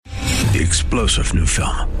The explosive new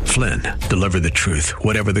film, Flynn, deliver the truth,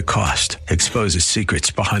 whatever the cost, exposes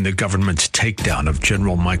secrets behind the government's takedown of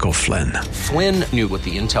General Michael Flynn. Flynn knew what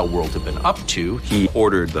the intel world had been up to. He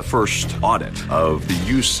ordered the first audit of the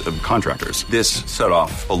use of contractors. This set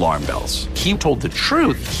off alarm bells. He told the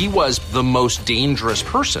truth. He was the most dangerous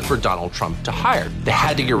person for Donald Trump to hire. They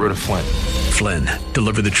had to get rid of Flynn. Flynn,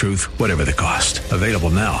 deliver the truth, whatever the cost. Available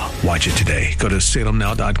now. Watch it today. Go to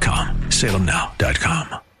salemnow.com.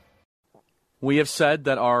 salemnow.com. We have said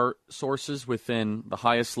that our sources within the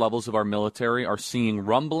highest levels of our military are seeing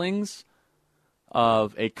rumblings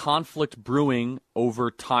of a conflict brewing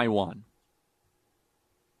over Taiwan.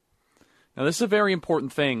 Now, this is a very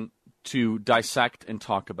important thing to dissect and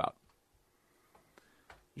talk about.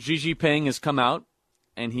 Xi Jinping has come out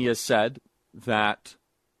and he has said that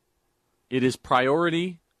it is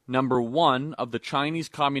priority number one of the Chinese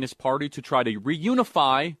Communist Party to try to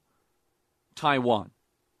reunify Taiwan.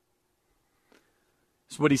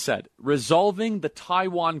 That's what he said. Resolving the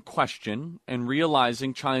Taiwan question and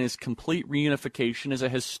realizing China's complete reunification is a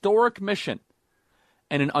historic mission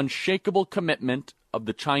and an unshakable commitment of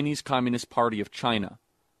the Chinese Communist Party of China.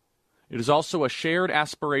 It is also a shared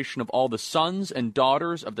aspiration of all the sons and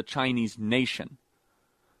daughters of the Chinese nation.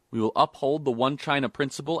 We will uphold the One China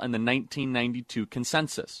principle and the 1992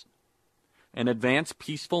 consensus and advance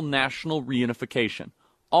peaceful national reunification.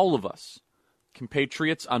 All of us,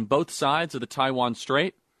 compatriots on both sides of the Taiwan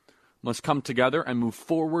Strait, must come together and move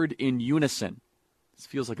forward in unison. This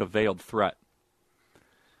feels like a veiled threat.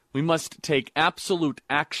 We must take absolute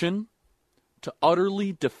action to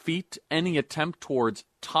utterly defeat any attempt towards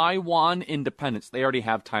Taiwan independence. They already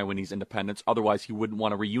have Taiwanese independence, otherwise he wouldn't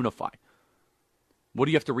want to reunify. What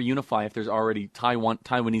do you have to reunify if there's already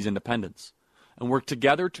Taiwanese independence? And work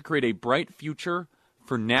together to create a bright future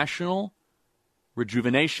for national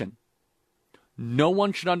rejuvenation. No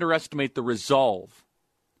one should underestimate the resolve,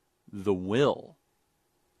 the will,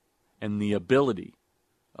 and the ability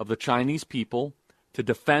of the Chinese people to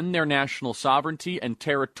defend their national sovereignty and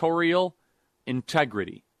territorial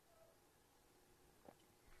integrity.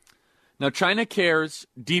 Now, China cares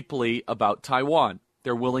deeply about Taiwan.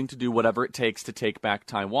 They're willing to do whatever it takes to take back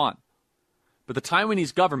Taiwan. But the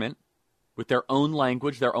Taiwanese government, with their own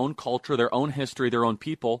language, their own culture, their own history, their own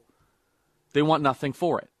people, they want nothing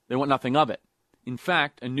for it. They want nothing of it. In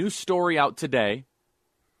fact, a new story out today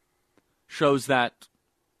shows that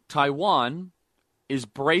Taiwan is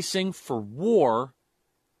bracing for war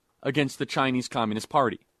against the Chinese Communist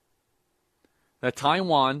Party. That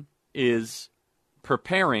Taiwan is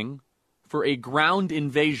preparing for a ground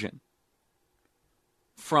invasion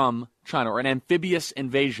from China, or an amphibious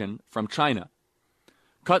invasion from China.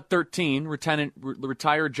 Cut 13,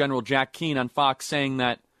 retired General Jack Keane on Fox saying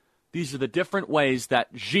that these are the different ways that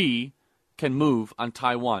Xi can move on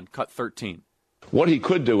Taiwan. Cut 13. What he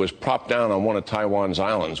could do is prop down on one of Taiwan's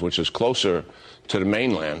islands, which is closer to the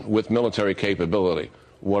mainland, with military capability.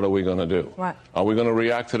 What are we going to do? What? Are we going to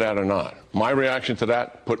react to that or not? My reaction to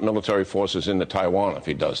that, put military forces into Taiwan if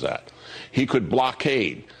he does that. He could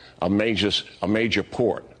blockade a major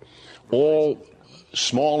port. All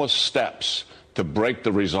smallest steps to break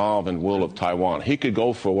the resolve and will of Taiwan. He could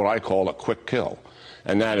go for what I call a quick kill,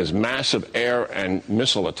 and that is massive air and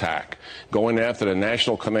missile attack, going after the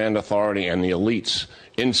National Command Authority and the elites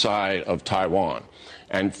inside of Taiwan,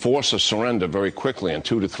 and force a surrender very quickly in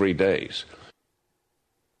 2 to 3 days.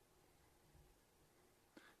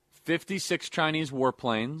 56 Chinese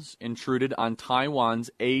warplanes intruded on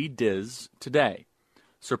Taiwan's A-DIZ today,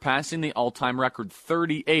 surpassing the all-time record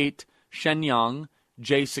 38 Shenyang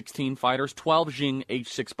J-16 fighters, 12 Jing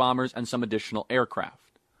H-6 bombers, and some additional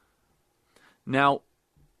aircraft. Now,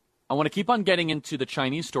 I want to keep on getting into the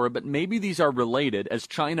Chinese story, but maybe these are related as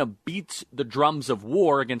China beats the drums of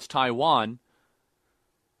war against Taiwan.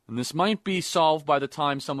 And this might be solved by the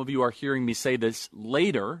time some of you are hearing me say this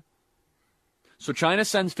later. So China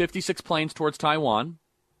sends 56 planes towards Taiwan.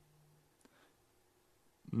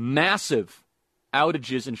 Massive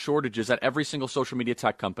outages and shortages at every single social media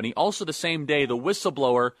tech company. Also the same day, the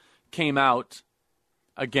whistleblower came out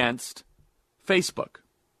against Facebook.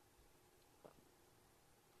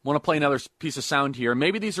 Want to play another piece of sound here.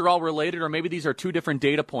 Maybe these are all related, or maybe these are two different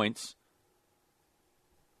data points.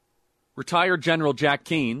 Retired General Jack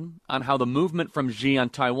Keane on how the movement from Xi on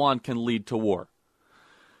Taiwan can lead to war.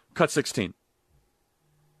 Cut 16.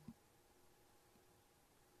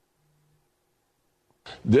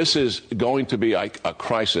 This is going to be a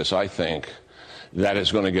crisis, I think, that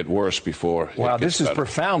is going to get worse before. Wow, this is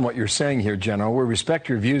profound what you're saying here, General. We respect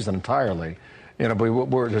your views entirely. But what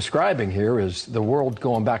we're describing here is the world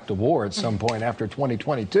going back to war at some point after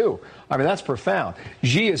 2022. I mean, that's profound.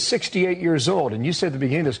 Xi is 68 years old, and you said at the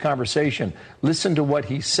beginning of this conversation, listen to what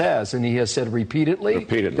he says, and he has said repeatedly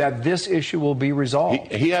that this issue will be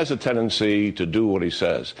resolved. He has a tendency to do what he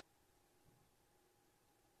says.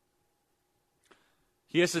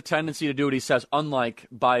 He has a tendency to do what he says, unlike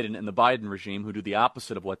Biden and the Biden regime, who do the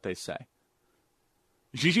opposite of what they say.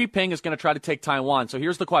 Xi Jinping is going to try to take Taiwan. So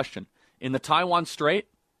here's the question. In the Taiwan Strait,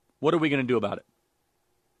 what are we going to do about it?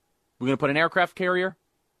 We're going to put an aircraft carrier?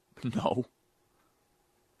 No.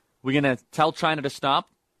 We're going to tell China to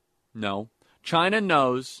stop? No. China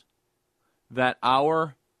knows that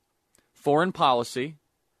our foreign policy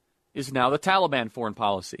is now the Taliban foreign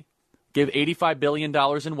policy. Give $85 billion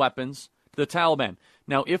in weapons to the Taliban.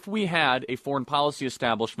 Now, if we had a foreign policy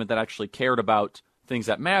establishment that actually cared about things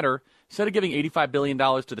that matter, instead of giving $85 billion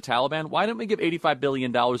to the Taliban, why don't we give $85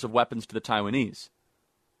 billion of weapons to the Taiwanese?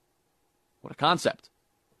 What a concept.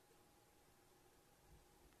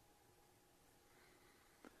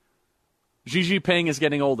 Xi Jinping is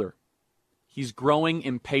getting older. He's growing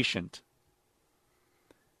impatient.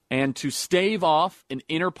 And to stave off an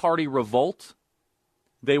inter-party revolt,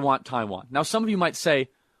 they want Taiwan. Now, some of you might say,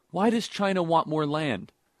 why does China want more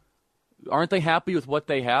land? Aren't they happy with what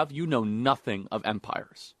they have? You know nothing of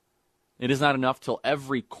empires. It is not enough till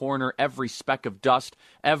every corner, every speck of dust,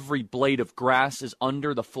 every blade of grass is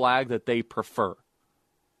under the flag that they prefer.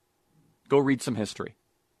 Go read some history.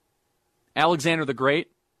 Alexander the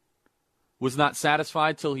Great was not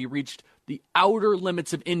satisfied till he reached the outer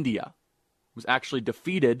limits of India, was actually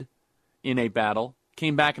defeated in a battle,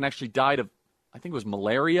 came back and actually died of, I think it was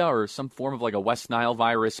malaria or some form of like a West Nile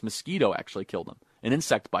virus. Mosquito actually killed him, an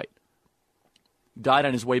insect bite. Died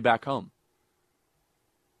on his way back home.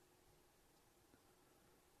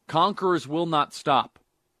 Conquerors will not stop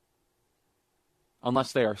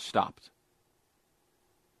unless they are stopped.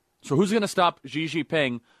 So who's going to stop Xi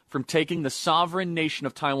Jinping from taking the sovereign nation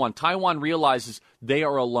of Taiwan? Taiwan realizes they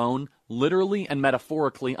are alone, literally and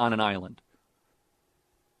metaphorically, on an island.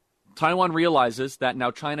 Taiwan realizes that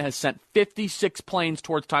now China has sent 56 planes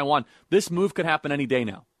towards Taiwan. This move could happen any day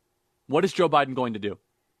now. What is Joe Biden going to do?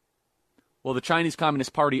 Well, the Chinese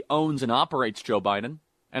Communist Party owns and operates Joe Biden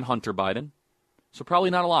and Hunter Biden, so probably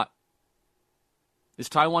not a lot. Is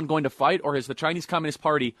Taiwan going to fight, or has the Chinese Communist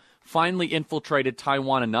Party finally infiltrated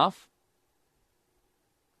Taiwan enough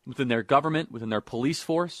within their government, within their police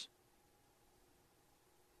force,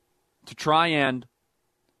 to try and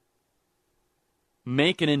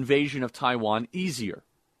make an invasion of Taiwan easier?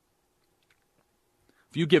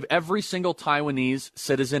 If you give every single Taiwanese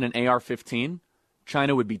citizen an AR-15,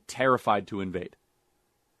 China would be terrified to invade.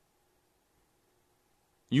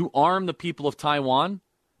 You arm the people of Taiwan,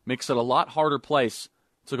 makes it a lot harder place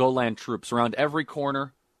to go land troops. Around every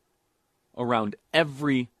corner, around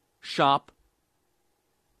every shop,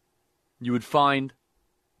 you would find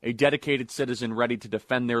a dedicated citizen ready to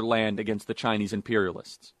defend their land against the Chinese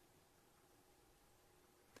imperialists.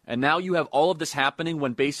 And now you have all of this happening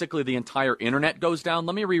when basically the entire internet goes down.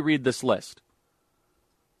 Let me reread this list.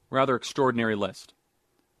 Rather extraordinary list.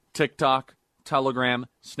 TikTok, Telegram,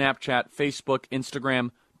 Snapchat, Facebook,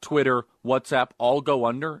 Instagram, Twitter, WhatsApp all go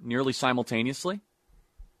under nearly simultaneously.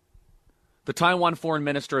 The Taiwan foreign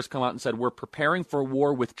minister has come out and said, we're preparing for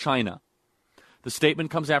war with China. The statement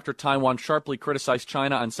comes after Taiwan sharply criticized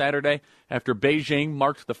China on Saturday after Beijing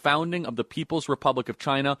marked the founding of the People's Republic of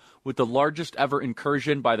China with the largest ever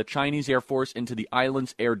incursion by the Chinese Air Force into the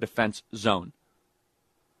island's air defense zone.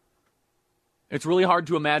 It's really hard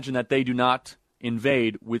to imagine that they do not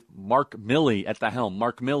invade with Mark Milley at the helm.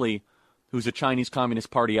 Mark Milley, who's a Chinese Communist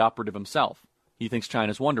Party operative himself. He thinks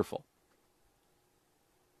China's wonderful.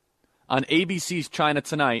 On ABC's China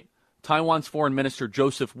Tonight, Taiwan's Foreign Minister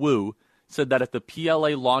Joseph Wu said that if the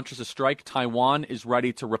PLA launches a strike, Taiwan is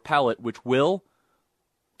ready to repel it, which will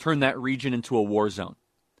turn that region into a war zone.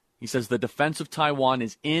 He says the defense of Taiwan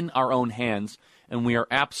is in our own hands, and we are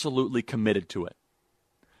absolutely committed to it.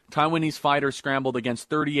 Taiwanese fighters scrambled against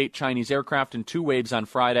 38 Chinese aircraft in 2 waves on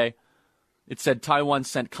Friday. It said Taiwan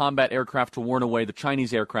sent combat aircraft to warn away the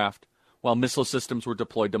Chinese aircraft, while missile systems were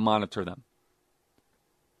deployed to monitor them.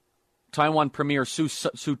 Taiwan Premier Su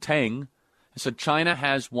Teng said China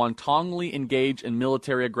has wantonly engaged in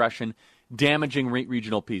military aggression, damaging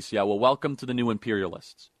regional peace. Yeah, well, welcome to the new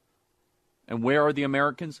imperialists. And where are the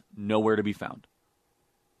Americans? Nowhere to be found.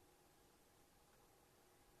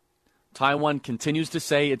 Taiwan continues to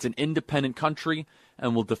say it's an independent country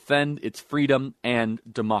and will defend its freedom and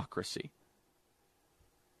democracy.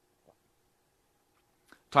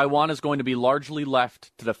 Taiwan is going to be largely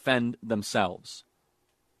left to defend themselves.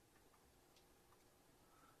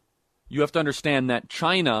 You have to understand that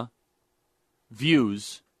China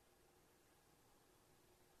views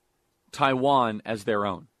Taiwan as their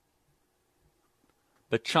own.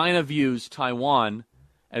 But China views Taiwan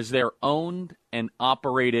as their owned and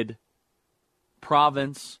operated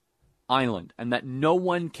province, island, and that no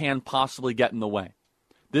one can possibly get in the way.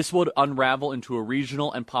 This would unravel into a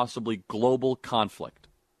regional and possibly global conflict.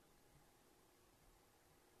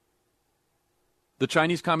 The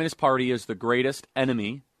Chinese Communist Party is the greatest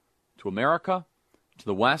enemy to America, to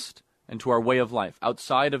the West, and to our way of life,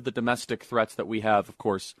 outside of the domestic threats that we have, of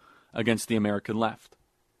course, against the American left.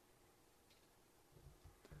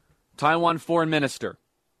 Taiwan Foreign Minister,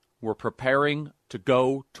 we're preparing to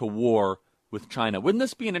go to war with China. Wouldn't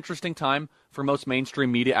this be an interesting time for most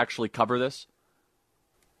mainstream media to actually cover this?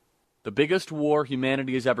 The biggest war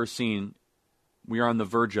humanity has ever seen, we are on the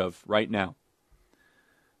verge of right now.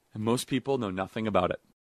 And most people know nothing about it.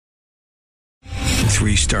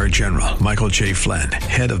 3-star General Michael J. Flynn,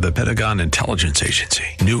 head of the Pentagon Intelligence Agency,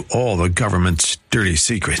 knew all the government's dirty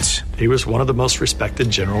secrets. He was one of the most respected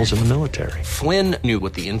generals in the military. Flynn knew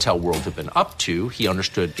what the intel world had been up to. He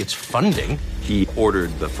understood its funding. He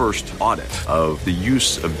ordered the first audit of the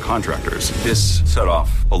use of contractors. This set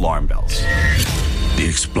off alarm bells. The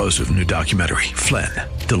explosive new documentary, Flynn,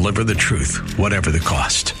 Deliver the Truth, Whatever the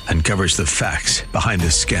Cost, uncovers the facts behind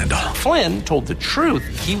this scandal. Flynn told the truth.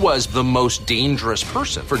 He was the most dangerous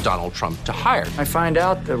person for Donald Trump to hire. I find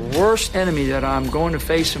out the worst enemy that I'm going to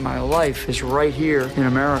face in my life is right here in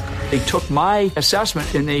America. They took my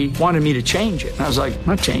assessment and they wanted me to change it. And I was like, I'm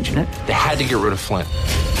not changing it. They had to get rid of Flynn.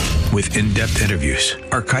 With in-depth interviews,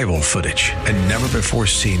 archival footage, and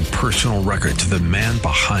never-before-seen personal records of the man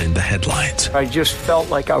behind the headlines. I just felt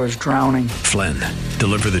like I was drowning. Flynn,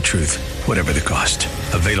 Deliver the Truth, Whatever the Cost.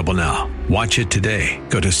 Available now. Watch it today.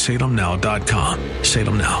 Go to salemnow.com.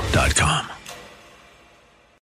 salemnow.com.